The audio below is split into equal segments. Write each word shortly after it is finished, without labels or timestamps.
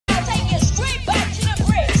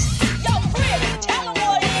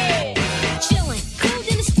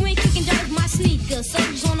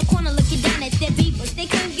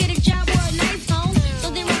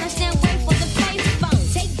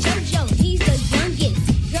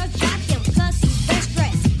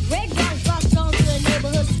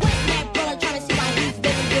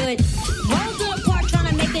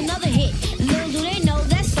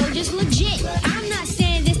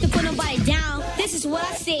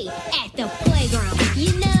day at the playground,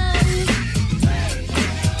 you know.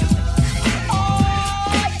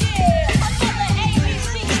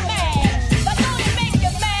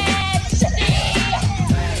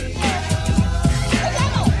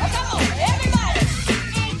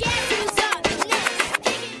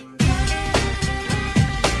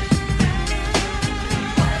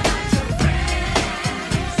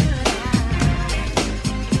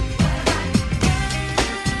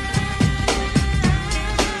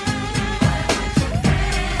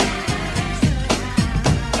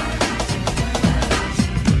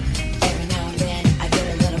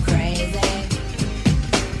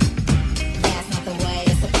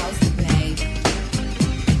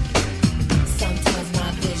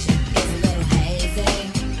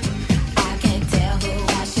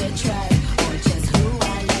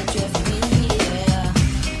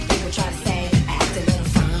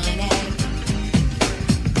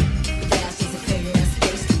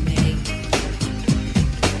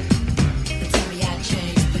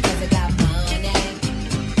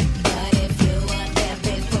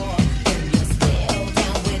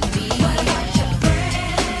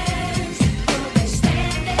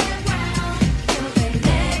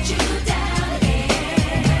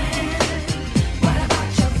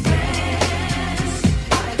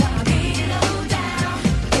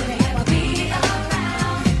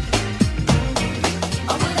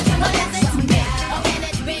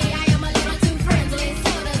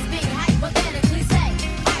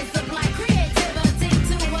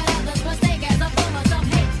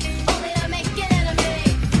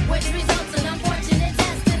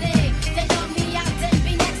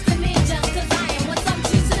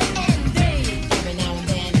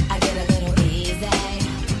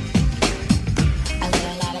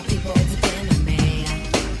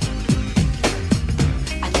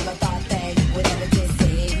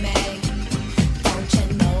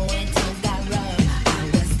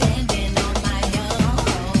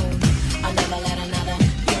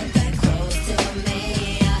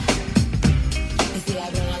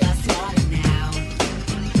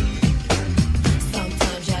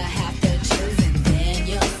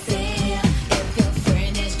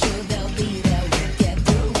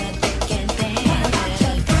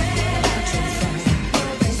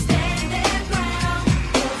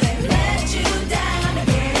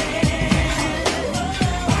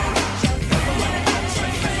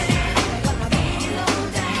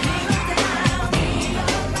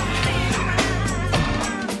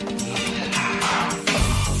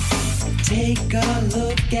 Take a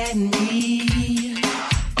look at me.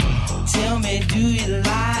 Tell me, do you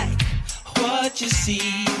like what you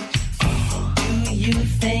see? Do you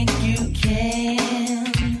think you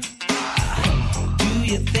can? Do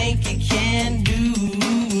you think you can do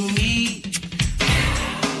me?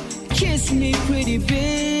 Kiss me, pretty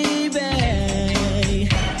baby.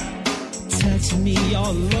 Touch me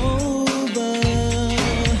all over.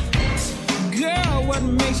 Girl, what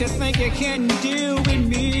makes you think you can deal with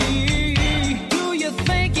me? Do you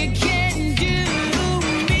think you can do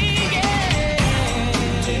me? Yeah.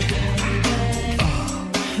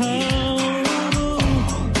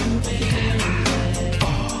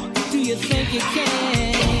 Do you think you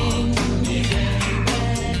can do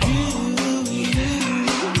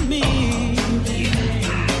me?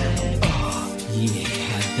 Yeah,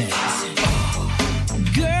 I bet.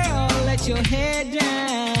 Girl, let your head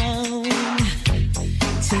down.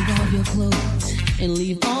 Take off your clothes and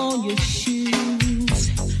leave on your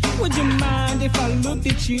shoes. Would you mind if I looked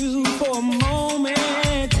at you for a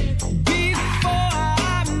moment before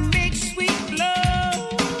I make sweet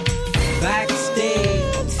love?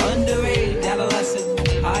 Backstage, underage, adolescent,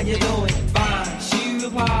 how you doing? Fine, she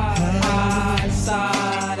replied,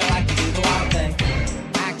 outside, I like to do the wild thing.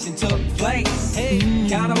 Action took place, hey,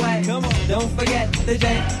 count away, come on. Don't forget the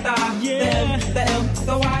J, the M, the M,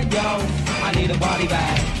 the Y, yo. I need a body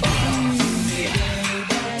bag.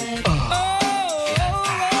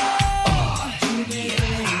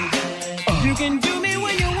 You can do me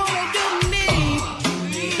when you wanna do me.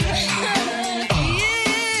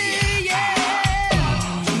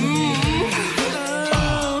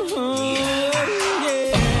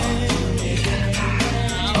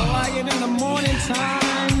 Like it in the morning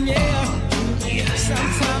time, yeah.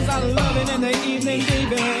 Sometimes I love it in the evening,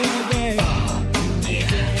 baby.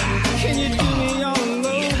 Can you do me all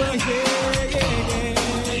over?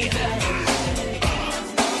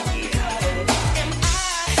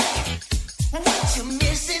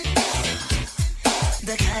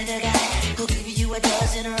 The kind of guy who'll give you a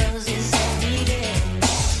dozen roses every day.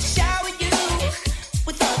 Shower you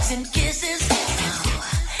with hugs and kisses.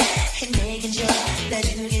 Oh, and making sure that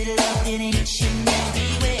you get loved in each and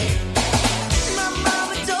every way.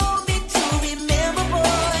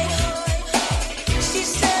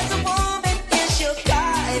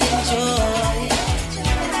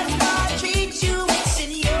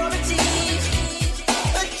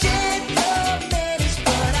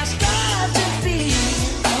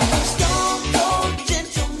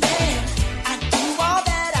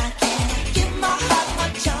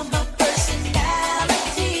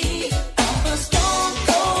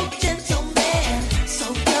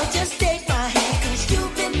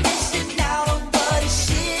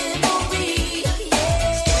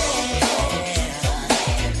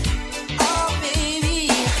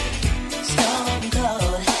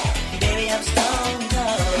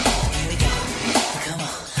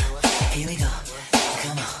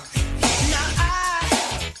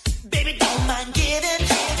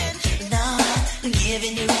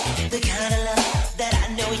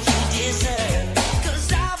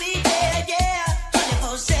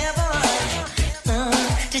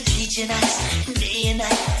 you nice day and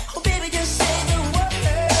night. Oh, baby, just say the word,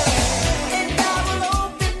 and I will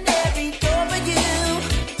open every door for you.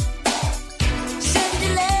 Send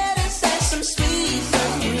you letters and some sweet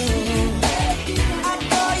perfume. I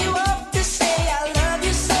call you up to say I love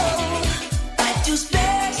you so. I do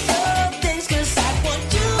special things 'cause I want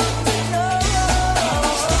you to know.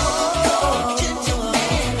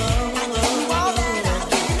 Gentleman, I do all that I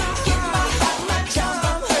can. Get my heart, my charm,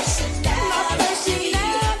 my personality.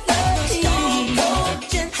 Stone cold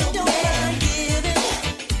gentleman, giving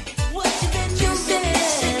what you've been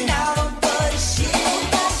missing out on, but Stone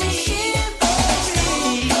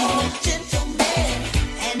cold gentleman,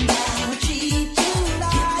 and I'll treat you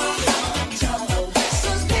like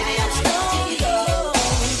cause baby I'm stone cold.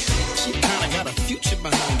 She kinda got a future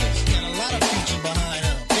behind us. Got a lot of future behind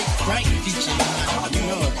her. Big bright future behind her. You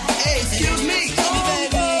know it. Hey, excuse me.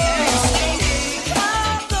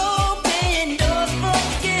 I'll open doors for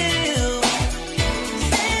you.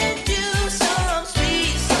 Send you some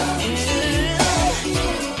sweet perfume.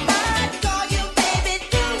 I call you baby,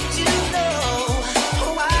 don't you know?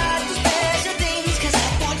 Oh, I do special things 'cause I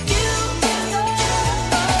want you to know.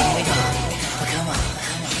 Here we go. Oh, come on.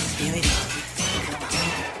 Here we go.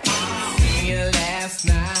 You last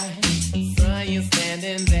night, saw you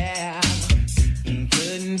standing there,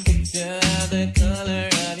 couldn't picture the color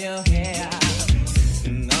of your hair.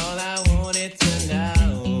 And all I wanted to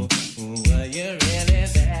know, were you really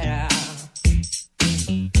there?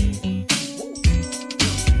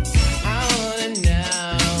 I wanna know,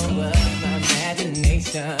 was my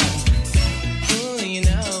imagination? Ooh, you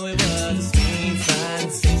know it was a sweet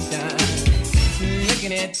sensation.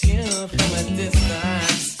 Looking at you from a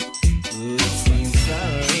distance, ooh, it seems so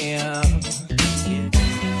real.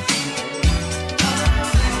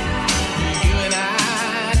 You and I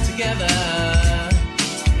together,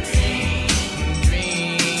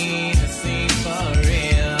 dream to seem for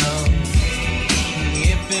real.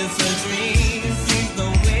 If it's a dream, please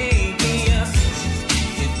don't wake me up.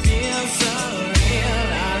 It feels so real.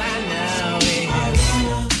 All I know is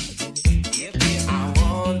I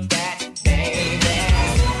want that baby.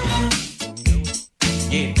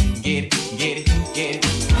 Get it, get it, get it.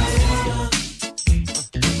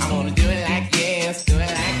 I wanna do it like this, do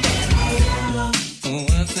it like that.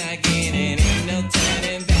 Once I get it, ain't no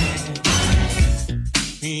turning back.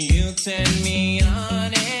 You turn me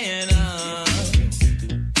on and on.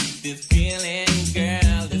 This feeling,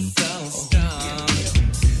 girl, is so strong.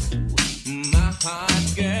 My heart,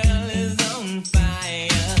 girl, is on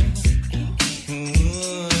fire.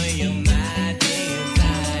 Ooh, you're my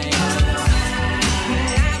desire.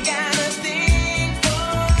 I got a thing for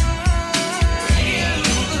you.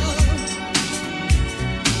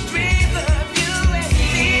 Dreams of you and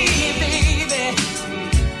me, baby.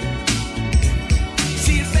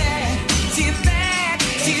 She's bad, she's bad,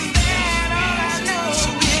 she's bad. All I know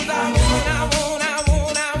is I wanna.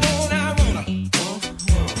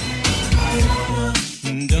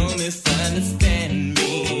 Don't misunderstand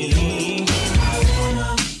me.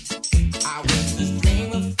 I wish this dream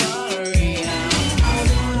was for real.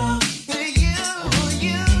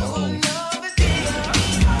 You know the deal.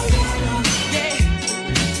 Yeah,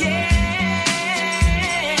 yeah.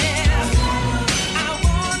 I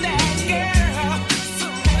want that girl so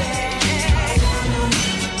bad.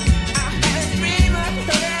 I had a dream of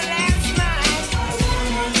her last night.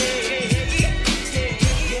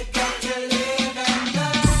 You got to live and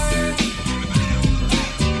learn.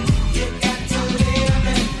 You got to live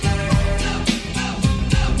and learn.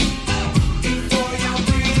 Before your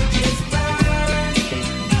bridges burn.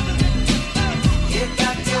 You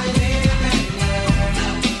got to live and learn.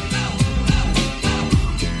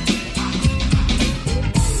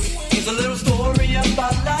 It's a little story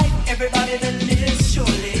about life. Everybody that lives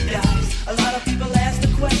surely dies. A lot of people ask the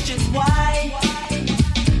questions why.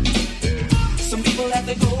 Some people have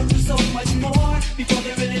to go through so much more before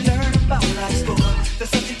they really learn about life's goal. The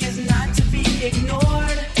subject is not to be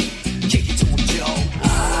ignored. Kick it to a joke. I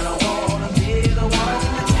don't wanna be the one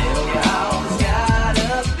to tell you how it's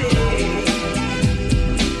gotta be.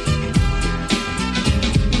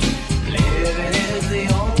 Living is the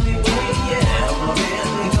only way you're ever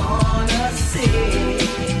really gonna see.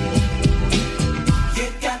 You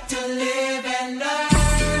got to live and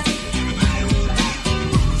learn.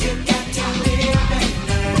 You got to live and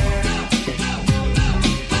learn.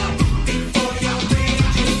 Before your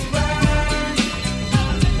bridges burn.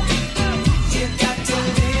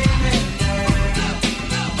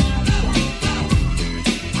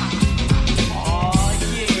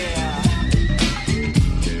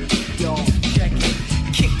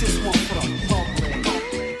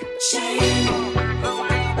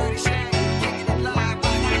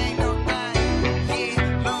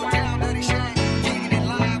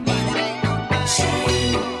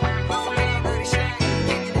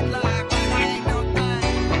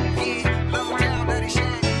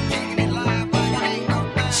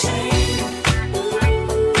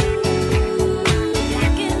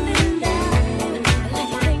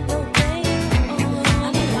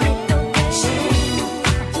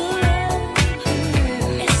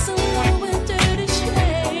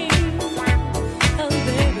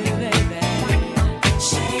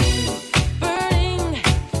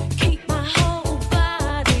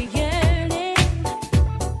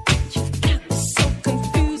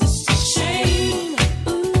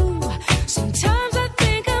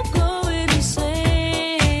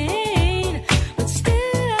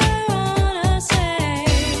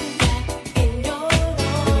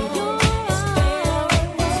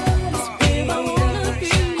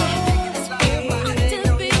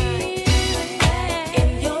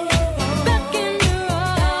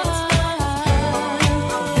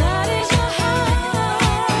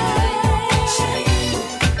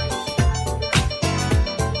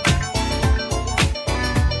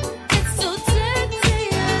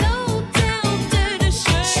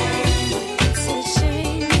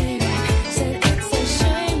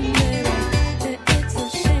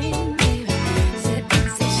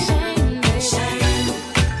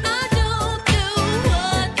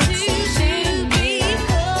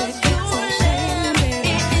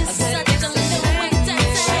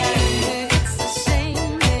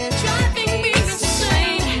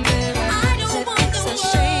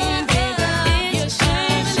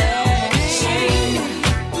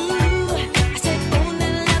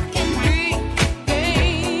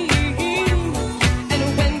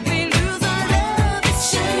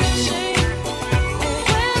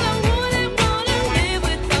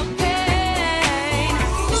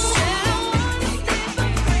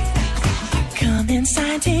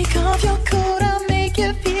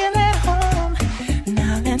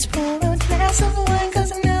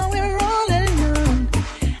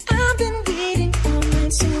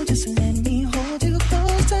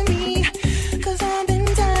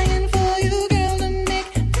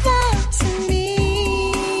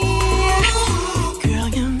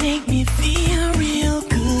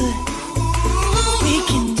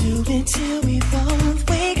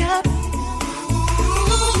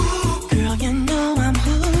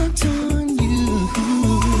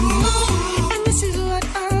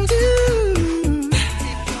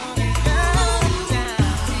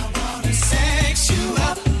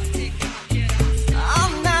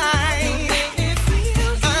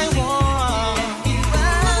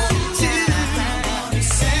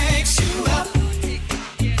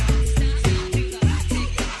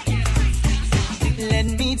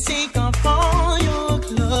 let me take